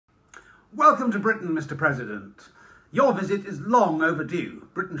Welcome to Britain, Mr. President. Your visit is long overdue.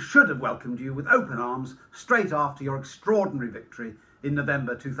 Britain should have welcomed you with open arms straight after your extraordinary victory in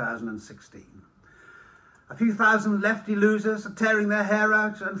November 2016. A few thousand lefty losers are tearing their hair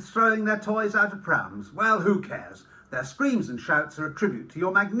out and throwing their toys out of prams. Well, who cares? Their screams and shouts are a tribute to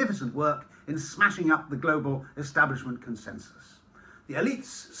your magnificent work in smashing up the global establishment consensus. The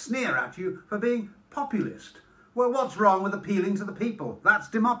elites sneer at you for being populist. Well, what's wrong with appealing to the people? That's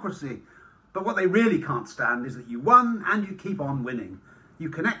democracy. But what they really can't stand is that you won and you keep on winning. You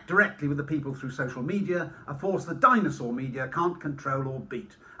connect directly with the people through social media, a force the dinosaur media can't control or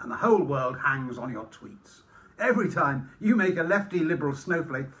beat, and the whole world hangs on your tweets. Every time you make a lefty liberal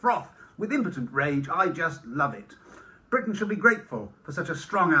snowflake froth with impotent rage, I just love it. Britain should be grateful for such a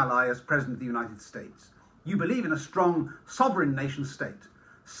strong ally as President of the United States. You believe in a strong, sovereign nation state.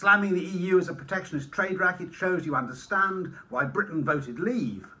 Slamming the EU as a protectionist trade racket shows you understand why Britain voted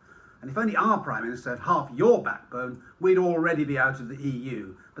leave. And if only our Prime Minister had half your backbone, we'd already be out of the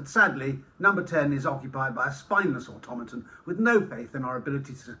EU. But sadly, number 10 is occupied by a spineless automaton with no faith in our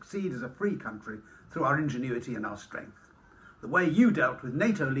ability to succeed as a free country through our ingenuity and our strength. The way you dealt with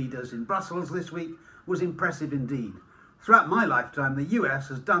NATO leaders in Brussels this week was impressive indeed. Throughout my lifetime, the US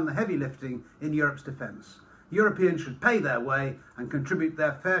has done the heavy lifting in Europe's defence. Europeans should pay their way and contribute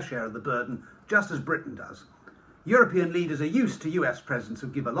their fair share of the burden, just as Britain does. European leaders are used to US presidents who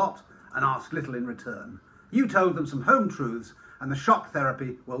give a lot and ask little in return. You told them some home truths, and the shock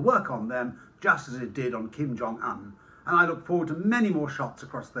therapy will work on them just as it did on Kim Jong-un. And I look forward to many more shots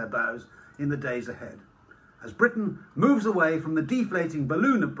across their bows in the days ahead. As Britain moves away from the deflating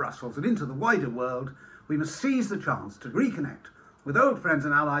balloon of Brussels and into the wider world, we must seize the chance to reconnect with old friends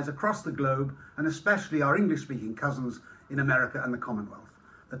and allies across the globe, and especially our English-speaking cousins in America and the Commonwealth.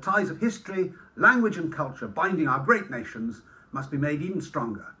 The ties of history, language and culture binding our great nations must be made even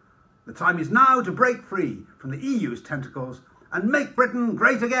stronger. The time is now to break free from the EU's tentacles and make Britain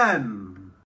great again.